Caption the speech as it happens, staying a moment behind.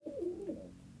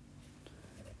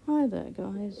Hi there,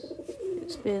 guys.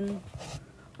 It's been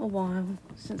a while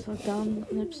since I've done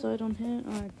an episode on here.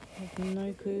 I have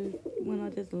no clue when I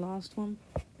did the last one.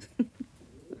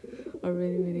 I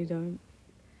really don't.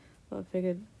 But I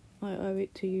figured I owe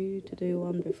it to you to do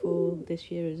one before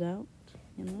this year is out,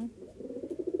 you know?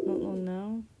 Not long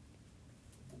now.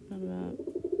 Around about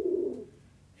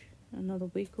another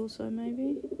week or so,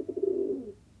 maybe?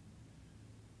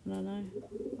 I don't know.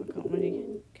 I can't really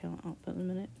count up at the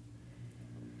minute.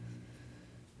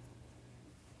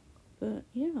 But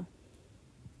yeah,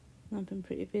 I've been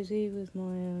pretty busy with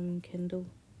my Kindle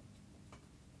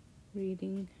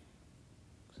reading,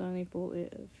 because I only bought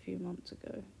it a few months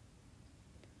ago.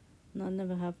 And I'd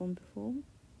never had one before,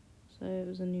 so it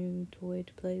was a new toy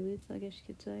to play with, I guess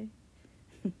you could say.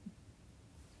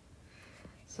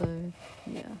 So,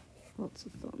 yeah, lots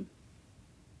of fun.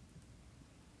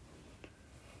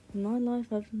 My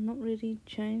life has not really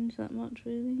changed that much,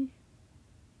 really.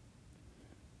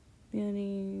 The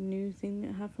only new thing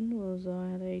that happened was I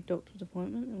had a doctor's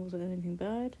appointment. It wasn't anything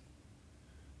bad.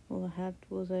 All I had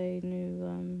was a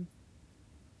new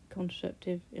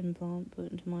contraceptive implant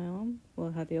put into my arm.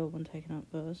 Well, I had the old one taken out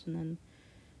first and then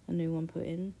a new one put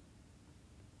in.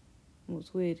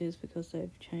 What's weird is because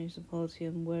they've changed the policy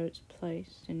on where it's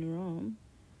placed in your arm,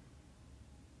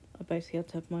 I basically had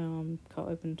to have my arm cut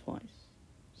open twice.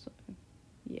 So,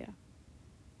 yeah.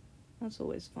 That's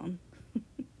always fun.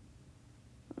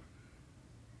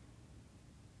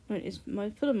 I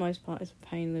mean, for the most part, it's a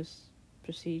painless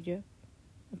procedure,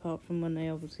 apart from when they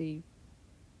obviously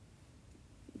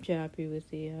jab you with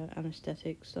the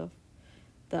anaesthetic stuff.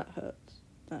 That hurts.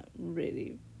 That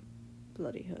really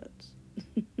bloody hurts.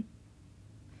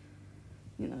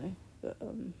 You know, but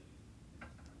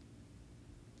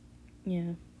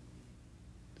yeah.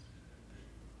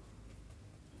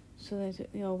 So they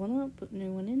took the old one up, put the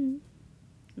new one in,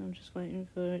 and I'm just waiting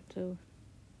for it to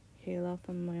heal up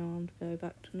and my arm to go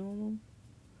back to normal.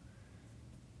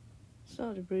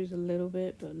 Started to bruise a little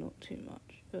bit, but not too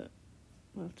much. But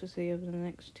we'll have to see over the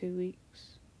next 2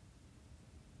 weeks.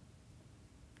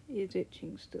 It is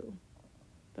itching still,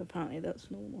 but apparently that's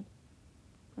normal.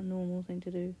 A normal thing to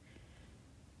do.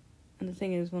 And the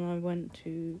thing is, when I went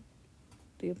to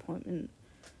the appointment,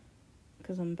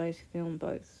 because I'm basically on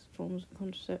both forms of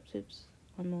contraceptives,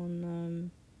 I'm on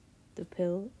the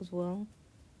pill as well.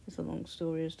 It's a long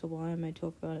story as to why. I may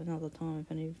talk about it another time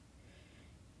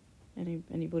if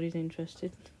anybody's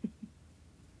interested.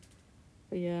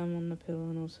 But yeah, I'm on the pill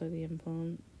and also the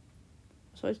implant.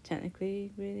 I suppose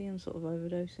technically, really, I'm sort of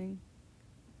overdosing.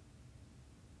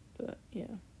 But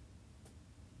yeah.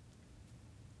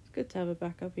 It's good to have a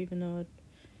backup, even though I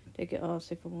did get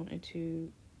asked if I wanted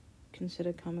to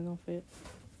consider coming off it.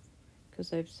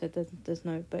 Because they've said that there's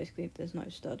no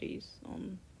studies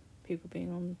on people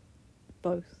being on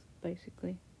both,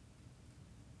 basically.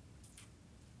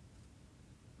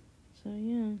 So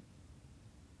yeah.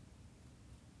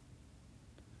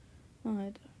 I don't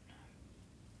know.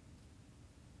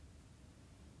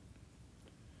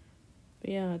 But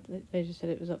yeah, they just said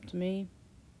it was up to me.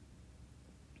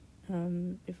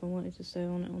 If I wanted to stay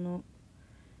on it or not.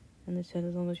 And they said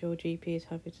as long as your GP is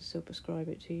happy to still prescribe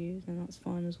it to you, then that's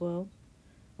fine as well.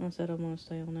 And I said I want to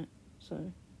stay on it,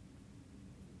 so.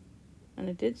 And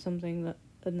it did something that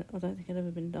I don't think had ever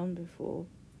been done before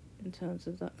in terms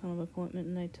of that kind of appointment,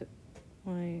 and they took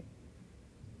my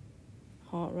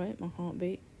heart rate, my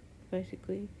heartbeat,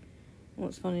 basically. And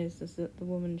what's funny is that the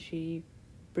woman, she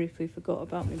briefly forgot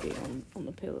about me being on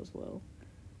the pill as well,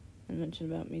 and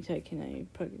mentioned about me taking a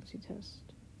pregnancy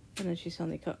test. And then she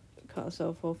suddenly cut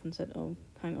herself off and said, oh,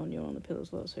 hang on, you're on the pill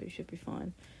as well, so you should be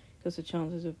fine. Because the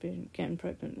chances of getting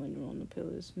pregnant when you're on the pill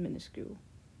is minuscule.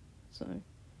 So.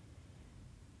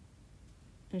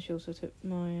 And she also took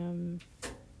my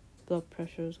blood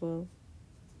pressure as well.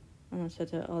 And I said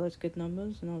to her, oh, that's good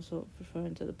numbers. And I was sort of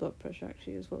referring to the blood pressure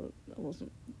actually as well.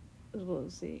 As well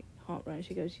as the heart rate.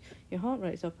 She goes, your heart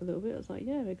rate's up a little bit. I was like,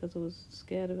 yeah, because I was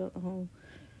scared about the whole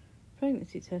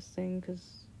pregnancy test thing.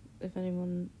 Because if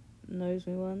anyone knows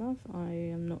me well enough, I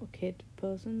am not a kid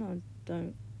person. I'm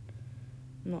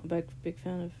not a big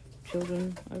fan of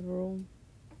children overall.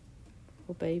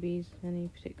 Or babies, any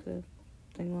particular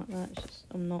thing like that. It's just,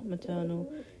 I'm not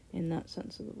maternal in that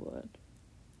sense of the word.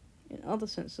 In other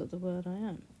sense of the word, I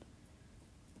am.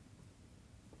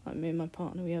 Like me and my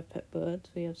partner, we have pet birds.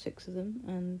 We have 6 of them,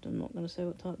 and I'm not going to say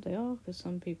what type they are, because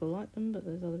some people like them, but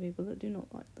there's other people that do not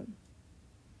like them.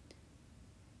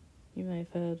 You may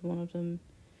have heard one of them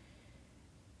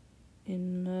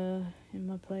in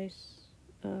my place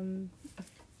the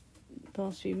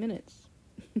past few minutes.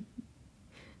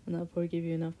 And that'll probably give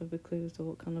you enough of a clue as to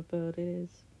what kind of bird it is.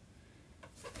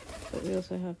 But we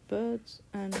also have birds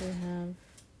and we have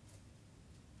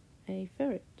a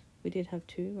ferret. We did have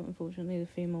two, but unfortunately the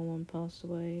female one passed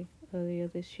away earlier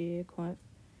this year, quite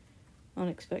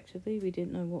unexpectedly. We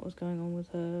didn't know what was going on with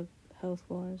her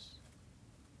health-wise.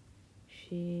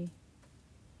 She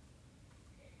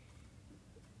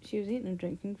was eating and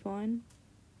drinking fine,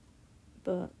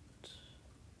 but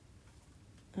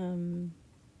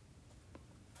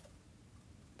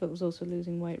was also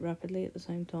losing weight rapidly at the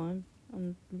same time.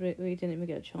 And we didn't even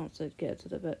get a chance to get to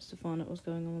the vets to find out what's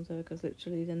going on with her, because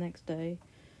literally the next day,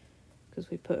 because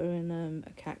we put her in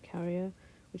a cat carrier,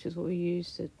 which is what we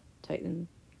use to take them,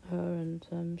 her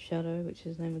and Shadow, which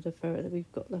is the name of the ferret that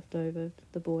we've got left over,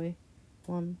 the boy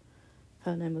one.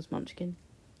 Her name was Munchkin.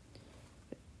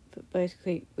 But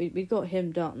basically, we got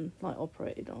him done, like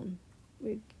operated on.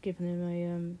 We'd given him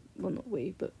a, well not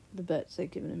we, but the vets,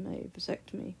 they'd given him a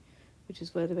vasectomy, which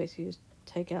is where they basically just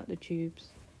take out the tubes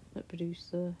that produce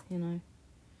the,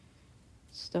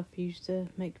 stuff used to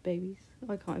make babies.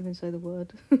 I can't even say the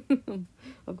word.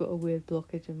 I've got a weird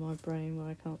blockage in my brain where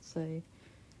I can't say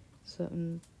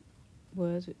certain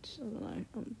words, which, I don't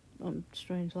know, I'm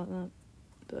strange like that.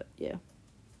 But, yeah.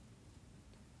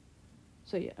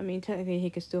 So, yeah, I mean, technically he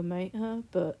could still mate her,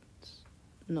 but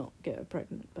not get her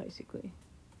pregnant, basically.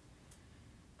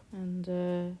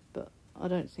 And, but I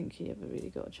don't think he ever really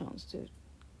got a chance to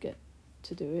get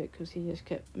to do it, because he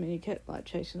kept, like,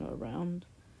 chasing her around,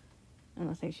 and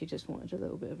I think she just wanted a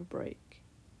little bit of a break.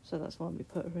 So that's why we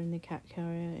put her in the cat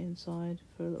carrier inside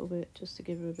for a little bit, just to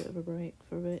give her a bit of a break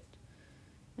for a bit.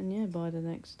 And yeah, by the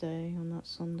next day, on that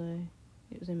Sunday,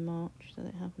 it was in March that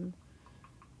it happened,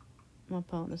 my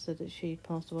partner said that she'd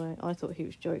passed away. I thought he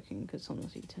was joking, because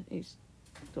sometimes he's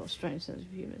got a strange sense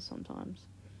of humour sometimes.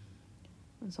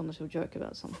 And sometimes he'll joke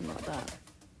about something like that.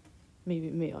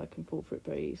 Me, I can fall for it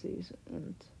very easily.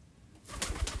 And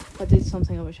I did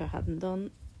something I wish I hadn't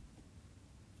done.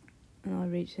 And I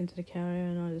reached into the carrier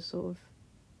and I just sort of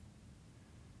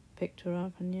picked her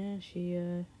up, and yeah, she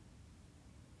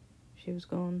was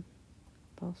gone,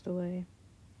 passed away.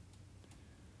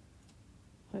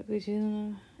 Hopefully she's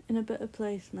in a better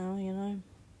place now,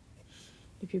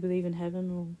 if you believe in heaven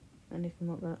or anything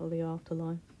like that, or the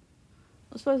afterlife.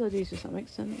 I suppose I do to some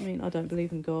extent. I mean, I don't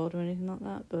believe in God or anything like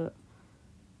that, but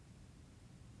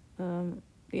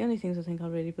the only things I think I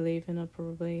really believe in are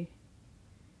probably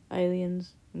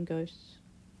aliens and ghosts.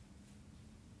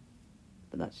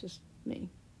 But that's just me.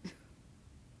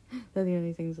 They're the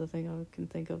only things I think I can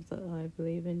think of that I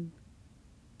believe in.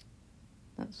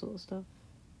 That sort of stuff.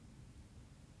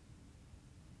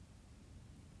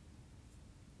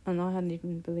 And I hadn't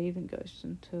even believed in ghosts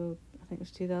until, I think it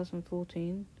was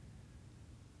 2014.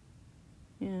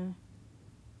 Yeah.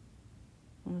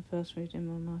 When I first moved in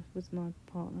my life with my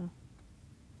partner.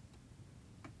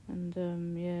 And,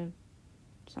 yeah,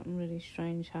 something really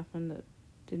strange happened that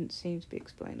didn't seem to be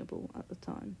explainable at the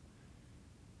time.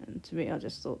 And to me, I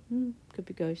just thought, could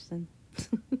be ghosts then.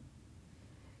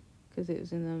 Because it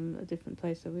was in a different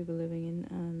place that we were living in,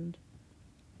 and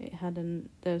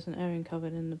there was an airing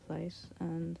cupboard in the place,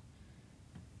 and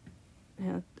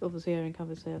yeah, obviously airing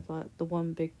cupboards, they have like the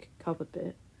one big cupboard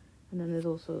bit, and then there's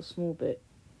also a small bit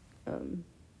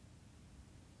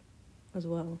as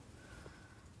well.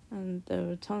 And there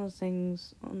were a ton of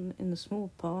things in the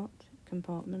small department,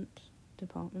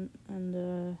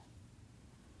 and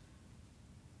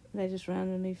they just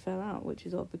randomly fell out, which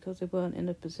is odd because they weren't in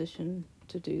a position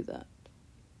to do that.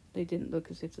 They didn't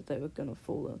look as if that they were going to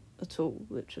fall at all,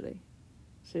 literally.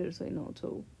 Seriously, not at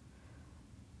all.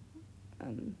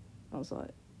 And I was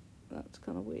like, that's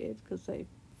kind of weird, because they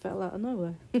fell out of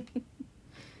nowhere. It's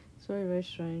very, very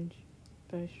strange.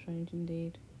 Very strange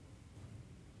indeed.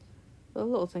 But a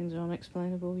lot of things are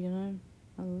unexplainable,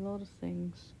 A lot of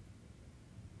things.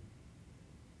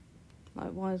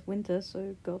 Like, why is winter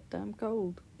so goddamn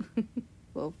cold?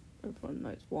 Well, everyone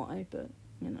knows why, but,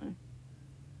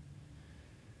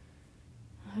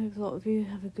 I hope a lot of you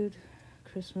have a good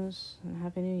Christmas and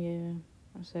Happy New Year.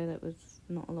 I say that with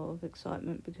not a lot of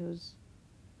excitement, because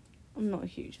I'm not a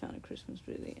huge fan of Christmas,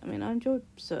 really. I mean, I enjoyed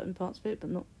certain parts of it, but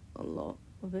not a lot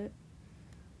of it.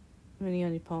 I mean, the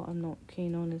only part I'm not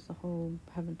keen on is the whole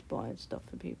having to buy stuff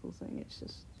for people thing. It's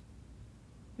just,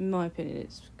 in my opinion,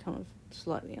 it's kind of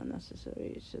slightly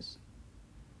unnecessary. It's just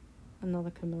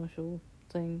another commercial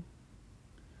thing.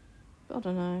 But I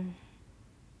don't know.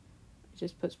 It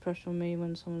just puts pressure on me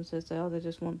when someone says they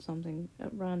just want something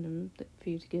at random for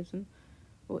you to give them.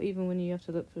 Or even when you have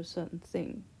to look for a certain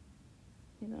thing.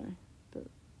 But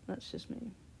that's just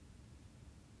me.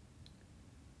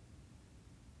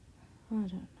 I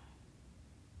don't know.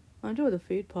 I enjoy the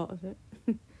food part of it.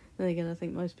 Then again, I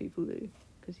think most people do,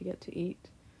 because you get to eat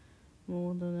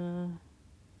more than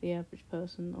the average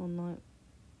person on like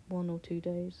 1 or 2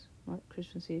 days, like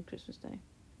Christmas Eve, Christmas Day.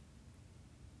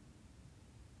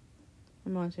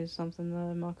 Reminds me of something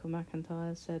that Michael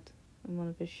McIntyre said in one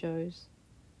of his shows.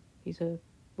 He's a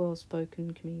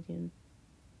well-spoken comedian.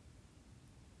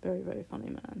 Very, very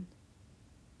funny man.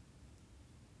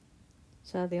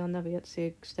 Sadly, I'll never get to see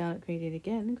a stand-up comedian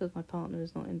again because my partner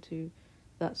is not into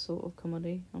that sort of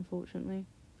comedy, unfortunately.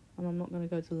 And I'm not going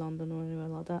to go to London or anywhere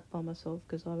like that by myself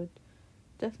because I would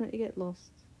definitely get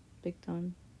lost big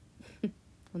time. I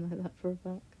know that for a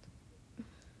fact.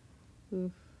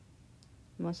 Oof.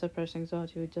 My separation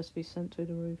anxiety would just be sent through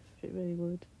the roof. It really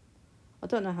would. I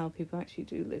don't know how people actually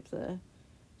do live there,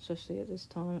 especially at this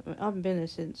time. I mean, I haven't been there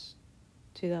since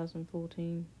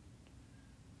 2014.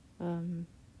 And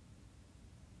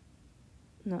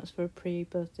that was for a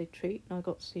pre-birthday treat. I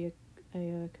got to see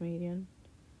a comedian.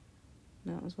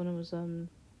 That was when I was I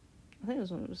think it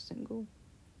was when I was single.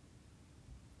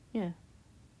 Yeah,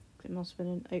 it must have been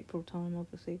in April time,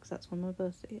 obviously, because that's when my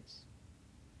birthday is.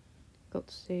 Got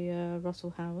to see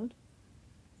Russell Howard.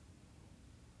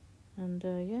 And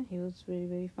yeah, he was really,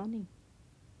 really funny.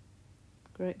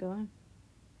 Great guy.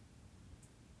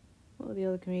 What are the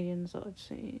other comedians that I've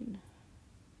seen?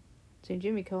 I've seen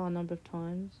Jimmy Carr a number of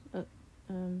times. At,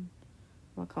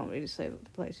 I can't really say what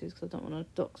the place is because I don't want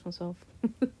to dox myself.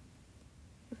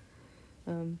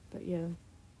 But yeah,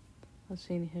 I've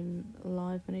seen him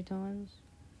live many times.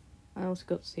 I also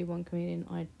got to see one comedian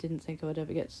I didn't think I would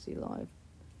ever get to see live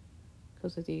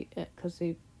because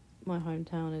my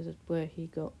hometown is where he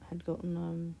had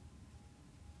gotten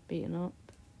beaten up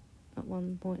at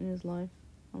one point in his life,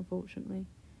 unfortunately.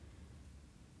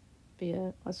 But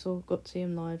yeah, got to see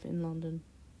him live in London,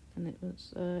 and it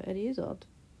was Eddie Izzard.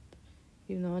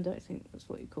 Even though I don't think that's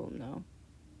what you call him now.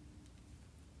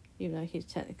 Even though he's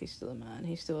technically still a man,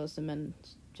 he still has the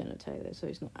men's genitalia, so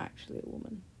he's not actually a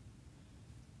woman.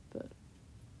 But,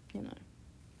 you know,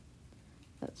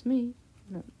 that's me.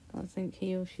 No, I think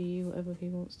he or she, whatever he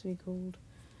wants to be called,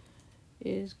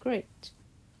 is great.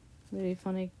 Really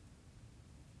funny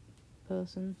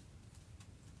person.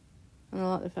 And I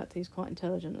like the fact that he's quite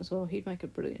intelligent as well. He'd make a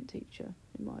brilliant teacher,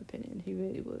 in my opinion. He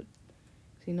really would.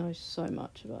 Because he knows so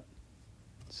much about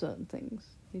certain things.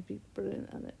 He'd be brilliant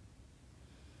at it.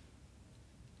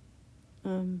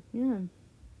 Yeah.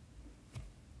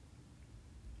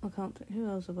 I can't think. Who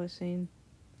else have I seen?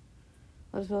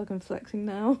 I just feel like I'm flexing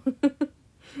now.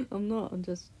 I'm not. I'm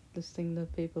just listing the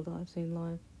people that I've seen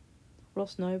live.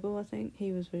 Ross Noble, I think.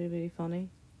 He was really, really funny.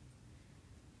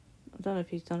 I don't know if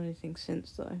he's done anything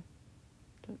since, though.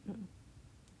 Don't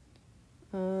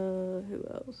know. Who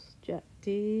else? Jack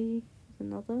D is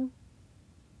another.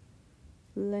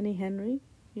 Lenny Henry.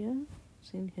 Yeah,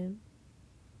 seen him.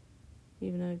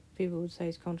 Even though people would say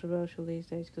he's controversial these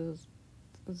days because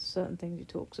of certain things he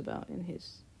talks about in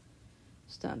his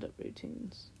stand-up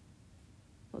routines.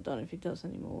 I don't know if he does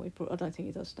anymore. I don't think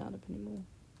he does stand-up anymore.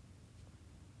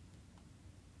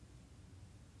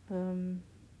 I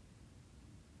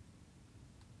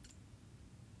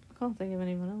can't think of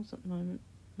anyone else at the moment.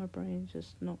 My brain's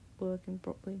just not working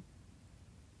properly.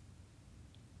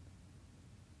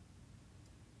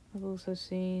 I've also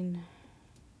seen,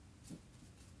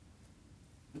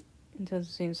 in terms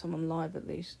of seeing someone live at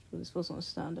least, well, this wasn't a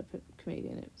stand-up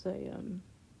comedian, it was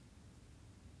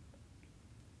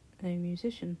a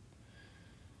musician.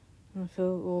 And I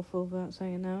feel awful about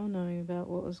saying it now, knowing about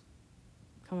what has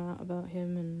come out about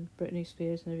him and Britney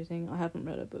Spears and everything. I haven't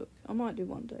read a book. I might do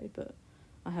one day, but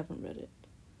I haven't read it.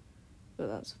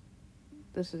 But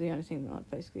this is the only thing that I've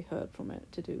basically heard from it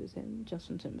to do with him,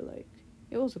 Justin Timberlake.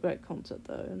 It was a great concert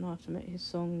though, and I have to admit his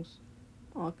songs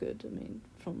are good. I mean,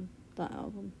 from that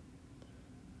album.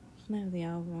 What's the name of the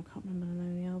album? I can't remember the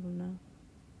name of the album now.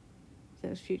 I think it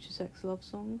was Future Sex Love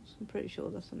Songs. I'm pretty sure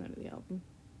that's the name of the album.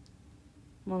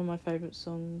 One of my favourite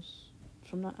songs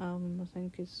from that album, I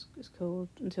think, is called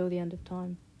Until the End of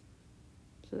Time.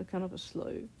 So they're kind of a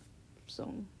slow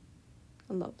song.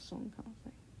 A love song kind of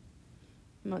thing.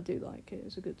 And I do like it.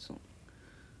 It's a good song.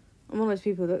 I'm one of those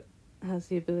people that has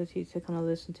the ability to kind of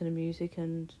listen to the music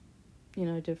and, you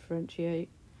know, differentiate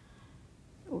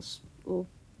or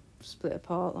split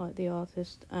apart, like, the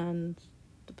artist and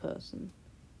the person.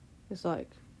 It's like,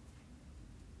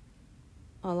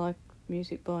 I like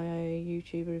music by a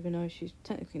YouTuber, even though she's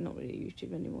technically not really a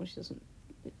YouTuber anymore. She doesn't,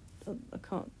 I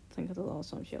can't think of the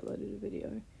last time she uploaded a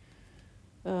video.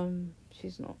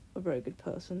 She's not a very good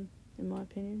person, in my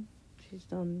opinion. She's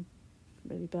done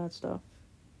really bad stuff,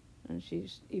 and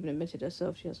she's even admitted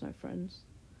herself she has no friends.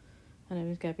 Her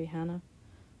name is Gabby Hanna,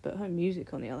 but her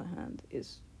music, on the other hand,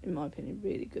 is, in my opinion,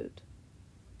 really good.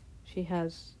 she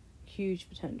has huge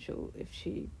potential if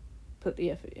she put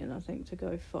the effort in, I think, to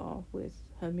go far with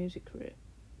her music career.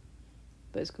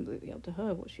 But it's completely up to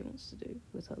her what she wants to do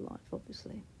with her life,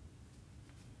 obviously.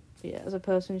 But yeah, as a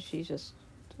person, she's just...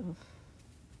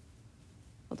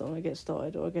 I don't want to get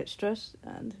started or get stressed.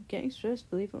 And getting stressed,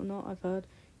 believe it or not, I've heard,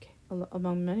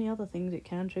 among many other things, it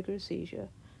can trigger a seizure.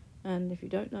 And if you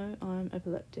don't know, I'm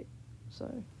epileptic.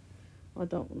 So I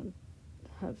don't want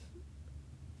to have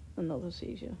another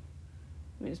seizure.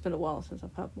 I mean, it's been a while since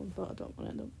I've had one, but I don't want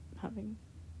to end up having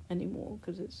any more,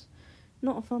 because it's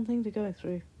not a fun thing to go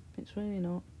through. It's really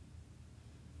not.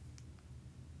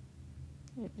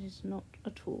 It is not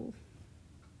at all.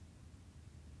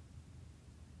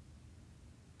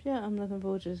 Yeah, I'm looking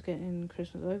forward to just getting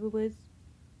Christmas over with.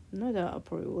 No doubt I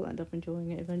probably will end up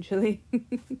enjoying it eventually.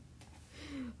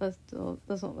 That's one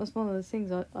of the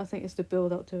things I think it's the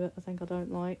build up to it. I think I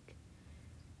don't like.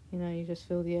 You know, you just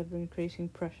feel the ever increasing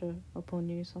pressure upon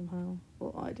you somehow.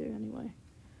 Well, I do anyway.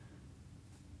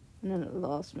 And then at the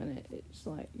last minute, it's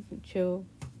like you can chill,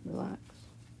 relax,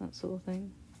 that sort of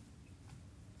thing.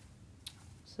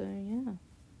 So yeah.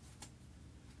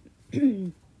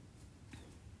 I'm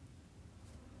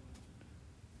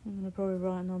going to probably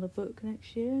write another book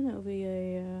next year, and it'll be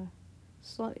a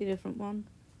slightly different one.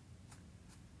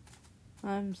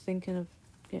 I'm thinking of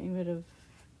getting rid of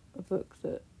a book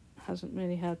that hasn't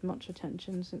really had much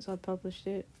attention since I published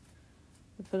it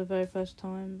for the very first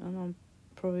time, and I'll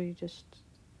probably just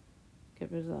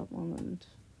get rid of that one and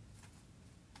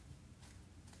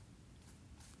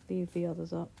leave the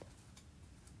others up.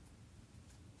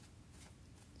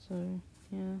 So,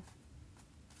 yeah.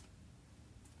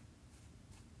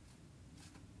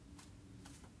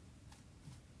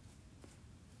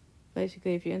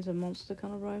 Basically, if you're into monster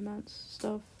kind of romance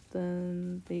stuff,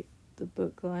 then the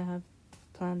book that I have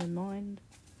planned in mind,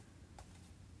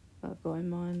 that I've got in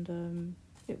mind,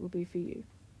 it will be for you.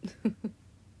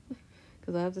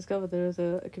 Because I have discovered there is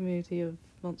a community of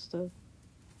monster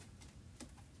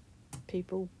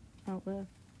people out there.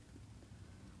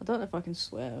 I don't know if I can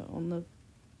swear on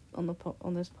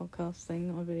this podcast thing.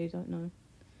 I really don't know.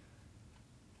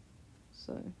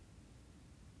 So,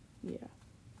 yeah.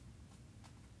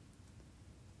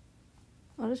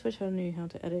 I just wish I knew how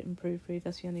to edit and proofread.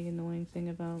 That's the only annoying thing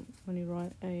about when you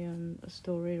write a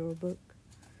story or a book.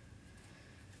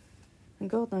 And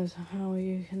God knows how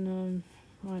you can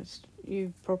write.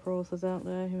 You proper authors out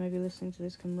there who may be listening to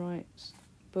this can write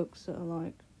books that are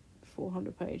like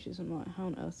 400 pages. I'm like, how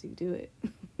on earth do you do it?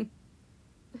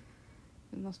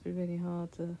 It must be really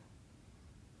hard to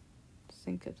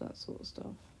think of that sort of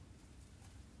stuff.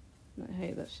 But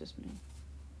hey, that's just me.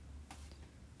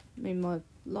 I mean, my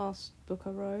last book I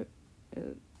wrote,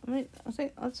 I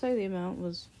think I'd say the amount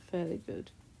was fairly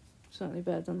good. Certainly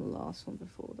better than the last one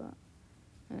before that.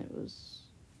 And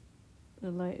the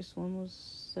latest one was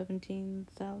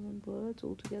 17,000 words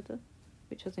altogether,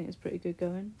 which I think is pretty good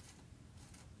going,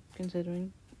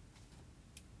 considering.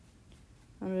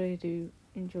 I really do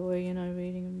enjoy,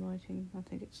 reading and writing. I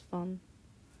think it's fun.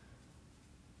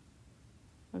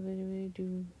 I really, really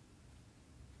do.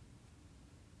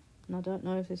 And I don't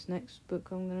know if this next book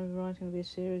I'm going to be writing will be a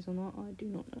series or not. I do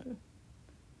not know.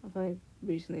 I've only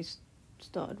recently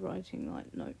started writing,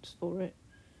 like, notes for it,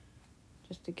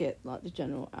 just to get, like, the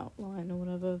general outline or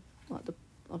whatever. Like,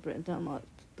 I've written down, like,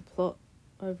 the plot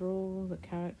overall, the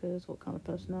characters, what kind of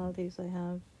personalities they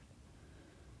have,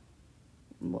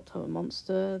 what type of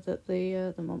monster that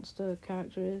the monster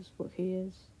character is, what he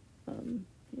is.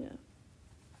 Yeah.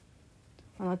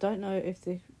 And I don't know if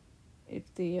the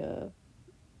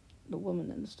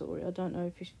woman in the story, I don't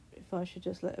know if I should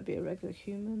just let her be a regular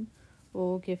human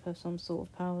or give her some sort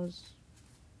of powers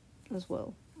as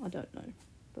well. I don't know,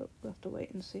 but we'll have to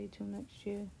wait and see till next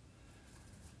year.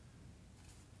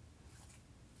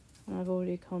 And I've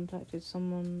already contacted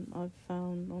someone I've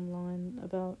found online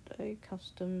about a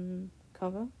custom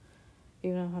cover,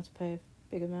 even though I have to pay a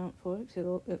big amount for it,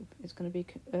 because it's going to be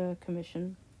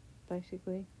commission,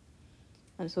 basically.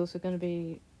 And there's also going to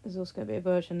be a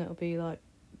version that will be like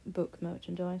book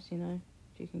merchandise,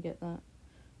 if you can get that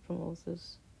from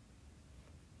authors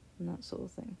and that sort of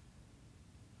thing.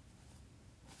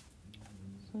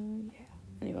 So yeah,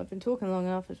 anyway, I've been talking long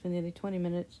enough. It's been nearly 20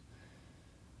 minutes.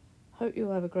 Hope you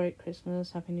all have a great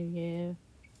Christmas, Happy New Year.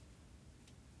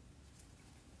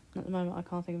 At the moment I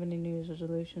can't think of any New Year's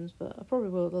resolutions, but I probably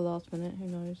will at the last minute, who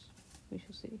knows, we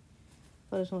shall see.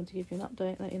 But I just wanted to give you an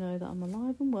update, let you know that I'm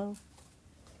alive and well.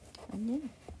 And yeah,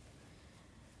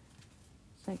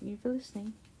 thank you for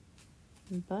listening.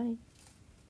 Bye.